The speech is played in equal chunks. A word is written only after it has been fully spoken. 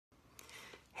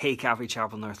Hey, Calvary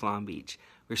Chapel, North Long Beach.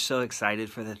 We're so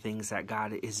excited for the things that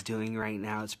God is doing right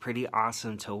now. It's pretty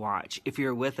awesome to watch. If you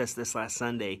were with us this last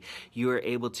Sunday, you were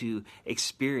able to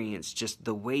experience just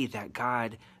the way that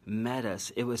God met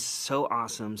us. It was so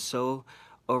awesome, so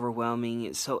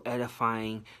overwhelming, so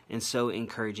edifying, and so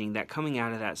encouraging that coming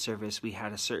out of that service, we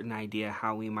had a certain idea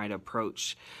how we might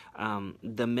approach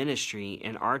the ministry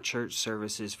and our church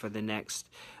services for the next,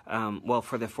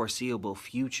 for the foreseeable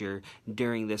future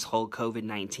during this whole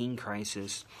COVID-19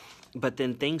 crisis. But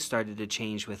then things started to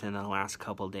change within the last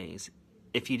couple days.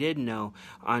 If you didn't know,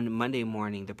 on Monday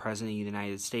morning, the President of the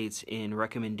United States, in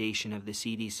recommendation of the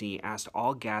CDC, asked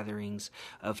all gatherings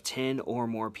of 10 or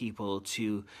more people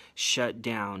to shut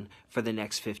down for the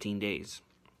next 15 days.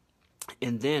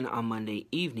 And then on Monday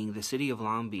evening, the city of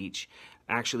Long Beach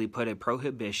actually put a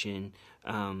prohibition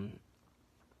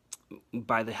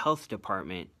by the health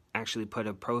department put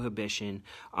a prohibition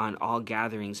on all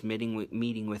gatherings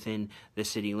meeting within the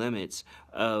city limits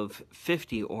of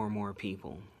 50 or more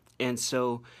people. And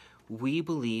so we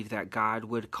believe that God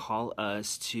would call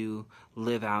us to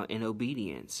live out in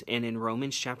obedience. And in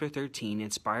Romans chapter 13,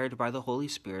 inspired by the Holy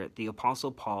Spirit, the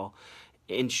Apostle Paul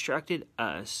instructed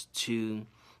us to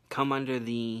come under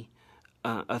the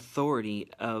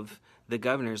authority of the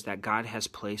governors that God has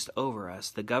placed over us,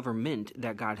 the government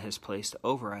that God has placed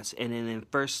over us. And in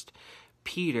 1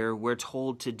 Peter, we're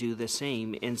told to do the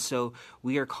same. And so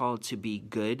we are called to be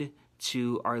good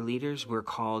to our leaders. We're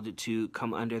called to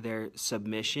come under their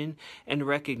submission and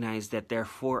recognize that they're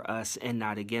for us and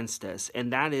not against us.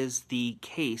 And that is the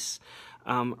case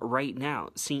right now.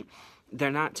 See,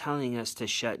 they're not telling us to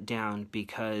shut down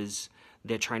because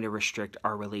they're trying to restrict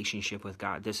our relationship with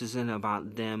God. This isn't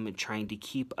about them trying to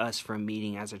keep us from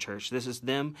meeting as a church. This is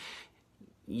them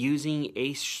using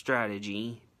a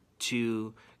strategy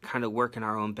to kind of work in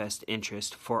our own best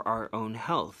interest for our own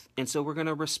health. And so we're going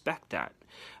to respect that.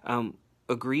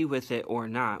 Agree with it or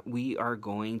not, we are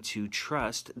going to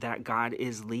trust that God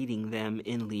is leading them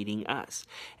in leading us.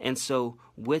 And so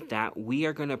with that, we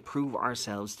are going to prove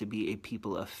ourselves to be a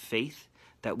people of faith,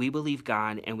 that we believe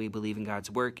God and we believe in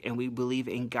God's work and we believe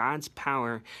in God's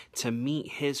power to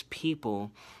meet his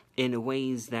people in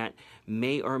ways that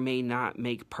may or may not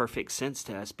make perfect sense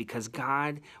to us, because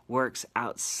God works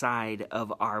outside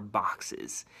of our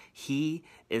boxes. He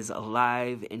is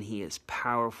alive and he is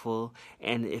powerful.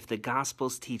 And if the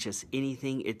Gospels teach us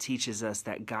anything, it teaches us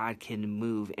that God can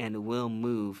move and will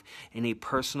move in a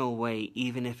personal way,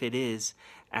 even if it is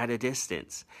at a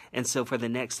distance. And so for the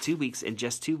next 2 weeks, in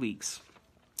just 2 weeks,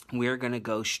 we're going to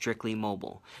go strictly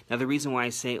mobile. Now, the reason why I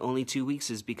say only 2 weeks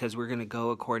is because we're going to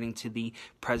go according to the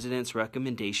president's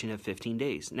recommendation of 15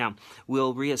 days. Now,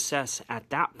 we'll reassess at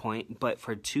that point, but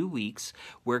for 2 weeks,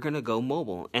 we're going to go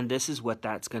mobile. And this is what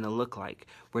that's going to look like.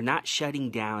 We're not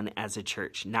shutting down as a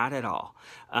church, not at all.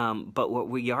 But what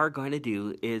we are going to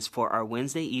do is for our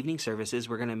Wednesday evening services,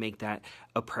 we're going to make that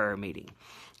a prayer meeting.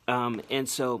 And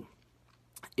so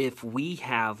if we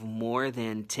have more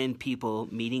than 10 people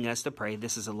meeting us to pray,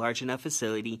 this is a large enough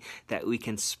facility that we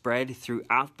can spread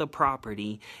throughout the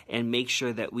property and make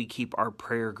sure that we keep our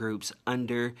prayer groups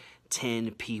under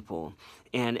 10 people.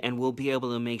 And we'll be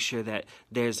able to make sure that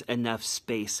there's enough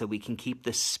space so we can keep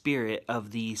the spirit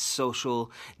of the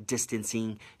social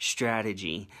distancing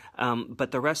strategy.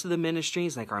 But the rest of the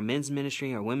ministries, like our men's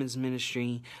ministry, our women's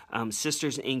ministry,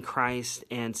 Sisters in Christ,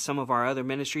 and some of our other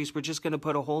ministries, we're just going to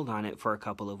put a hold on it for a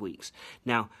couple of weeks.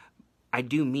 Now, I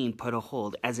do mean put a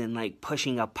hold, as in like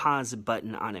pushing a pause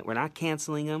button on it. We're not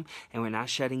canceling them and we're not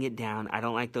shutting it down. I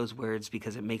don't like those words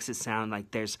because it makes it sound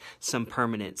like there's some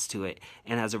permanence to it.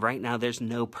 And as of right now, there's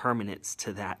no permanence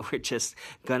to that. We're just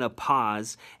going to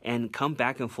pause and come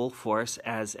back in full force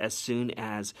as soon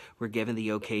as we're given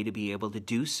the okay to be able to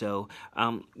do so,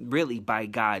 really by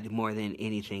God more than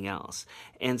anything else.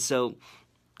 And so,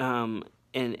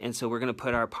 And so we're going to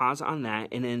put our pause on that.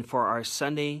 And then for our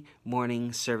Sunday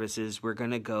morning services, we're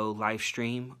going to go live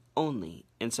stream only.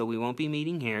 And so we won't be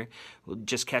meeting here. We'll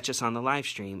just catch us on the live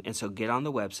stream. And so get on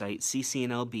the website,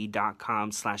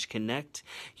 ccnlb.com/connect.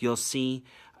 You'll see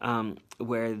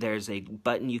where there's a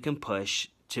button you can push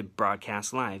to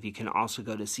broadcast live. You can also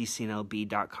go to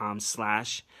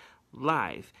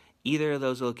ccnlb.com/live. Either of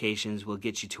those locations will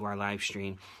get you to our live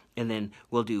stream. And then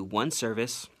we'll do one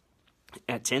service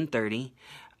at 10:30,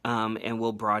 and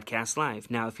we'll broadcast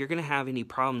live. Now, if you're going to have any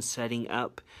problems setting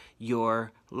up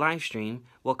your live stream,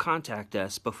 well, contact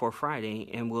us before Friday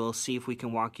and we'll see if we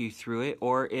can walk you through it,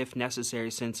 or if necessary,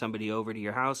 send somebody over to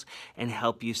your house and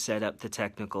help you set up the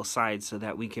technical side so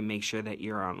that we can make sure that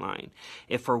you're online.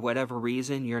 If for whatever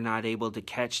reason you're not able to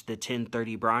catch the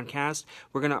 10:30 broadcast,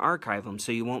 we're going to archive them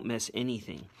so you won't miss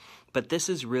anything. But this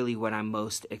is really what I'm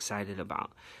most excited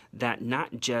about, that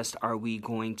not just are we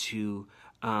going to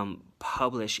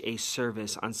publish a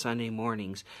service on Sunday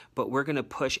mornings, but we're going to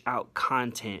push out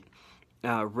content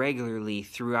regularly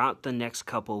throughout the next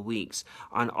couple weeks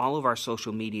on all of our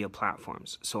social media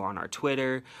platforms. So on our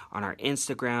Twitter, on our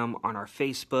Instagram, on our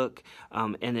Facebook,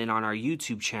 and then on our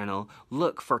YouTube channel,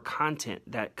 look for content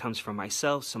that comes from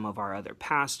myself, some of our other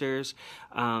pastors,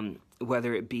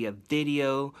 whether it be a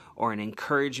video or an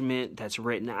encouragement that's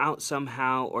written out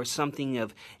somehow or something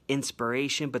of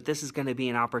inspiration. But this is going to be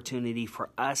an opportunity for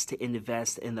us to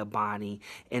invest in the body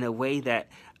in a way that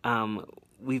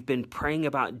we've been praying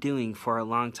about doing for a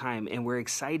long time. And we're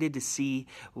excited to see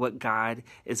what God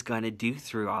is going to do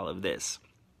through all of this.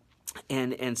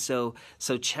 And so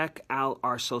check out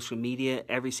our social media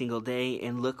every single day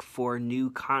and look for new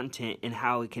content and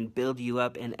how it can build you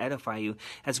up and edify you,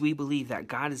 as we believe that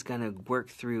God is going to work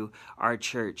through our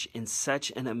church in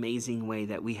such an amazing way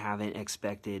that we haven't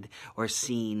expected or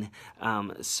seen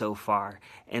so far.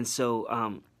 And so,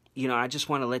 I just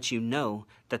want to let you know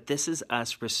that this is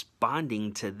us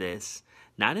responding to this,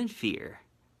 not in fear,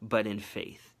 but in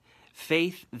faith.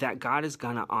 Faith that God is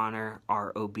going to honor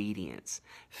our obedience.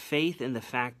 Faith in the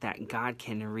fact that God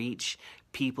can reach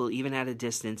people even at a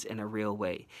distance in a real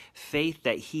way. Faith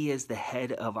that He is the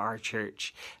head of our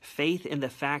church. Faith in the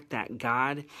fact that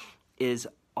God is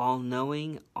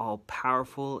all-knowing,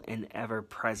 all-powerful, and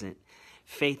ever-present.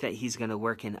 Faith that He's going to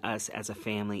work in us as a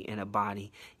family, in a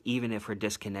body, even if we're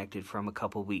disconnected from a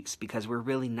couple weeks, because we're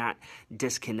really not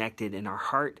disconnected in our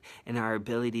heart and our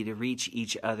ability to reach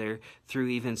each other through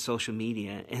even social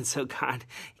media. And so God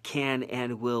can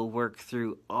and will work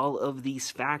through all of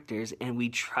these factors, and we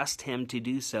trust Him to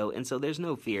do so. And so there's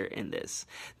no fear in this.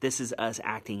 This is us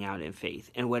acting out in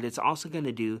faith. And what it's also going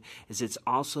to do is it's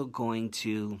also going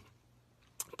to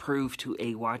prove to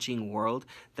a watching world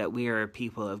that we are a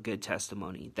people of good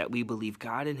testimony, that we believe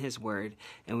God and His word,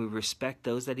 and we respect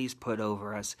those that He's put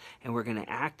over us, and we're going to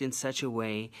act in such a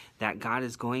way that God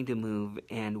is going to move,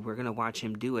 and we're going to watch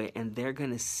Him do it, and they're going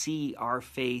to see our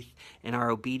faith and our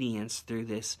obedience through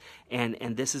this, and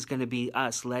this is going to be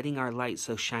us letting our light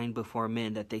so shine before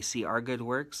men that they see our good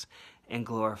works and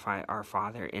glorify our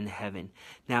Father in heaven.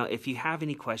 Now, if you have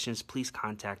any questions, please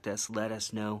contact us. Let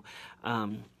us know.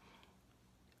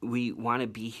 We want to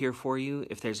be here for you.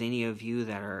 If there's any of you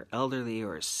that are elderly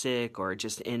or sick or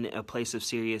just in a place of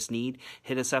serious need,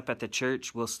 hit us up at the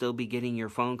church. We'll still be getting your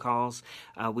phone calls.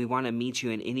 We want to meet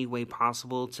you in any way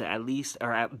possible to at least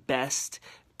or at best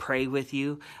pray with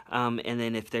you. And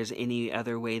then if there's any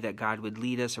other way that God would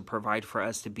lead us or provide for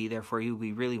us to be there for you,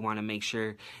 we really want to make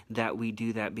sure that we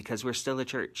do that, because we're still a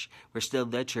church. We're still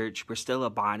the church. We're still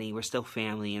a body. We're still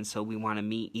family. And so we want to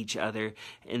meet each other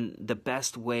in the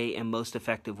best way and most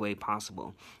effective way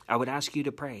possible. I would ask you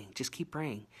to pray. Just keep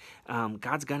praying.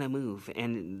 God's going to move,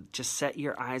 and just set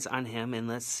your eyes on Him and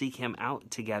let's seek Him out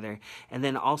together. And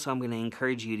then also I'm going to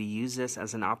encourage you to use this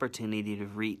as an opportunity to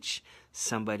reach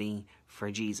somebody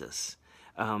for Jesus.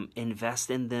 Invest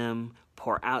in them,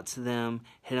 pour out to them,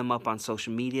 hit them up on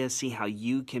social media, see how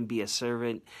you can be a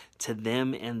servant to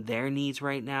them and their needs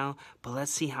right now. But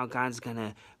let's see how God's going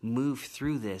to move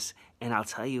through this. And I'll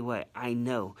tell you what, I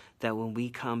know that when we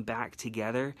come back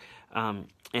together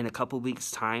in a couple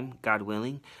weeks' time, God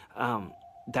willing,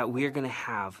 that we're going to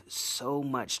have so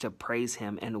much to praise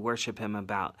Him and worship Him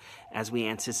about as we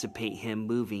anticipate Him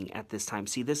moving at this time.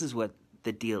 See, this is what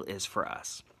the deal is for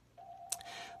us.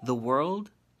 The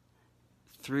world,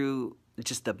 through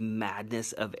just the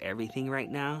madness of everything right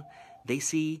now, they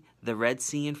see the Red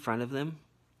Sea in front of them.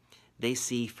 They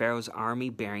see Pharaoh's army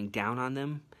bearing down on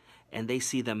them, and they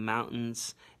see the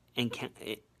mountains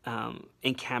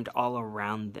encamped all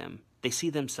around them. They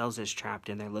see themselves as trapped,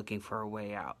 and they're looking for a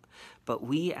way out. But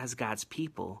we, as God's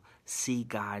people, see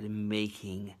God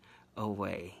making a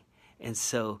way. And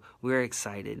so we're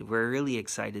excited. We're really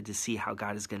excited to see how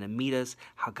God is going to meet us,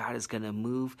 how God is going to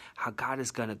move, how God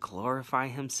is going to glorify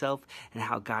Himself, and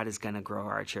how God is going to grow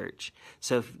our church.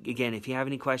 So, if you have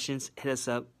any questions, hit us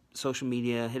up. Social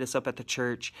media, hit us up at the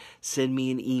church, send me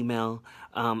an email,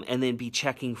 and then be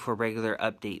checking for regular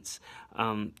updates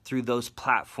through those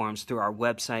platforms, through our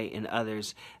website and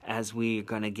others, as we're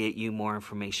going to get you more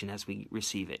information as we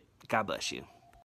receive it. God bless you.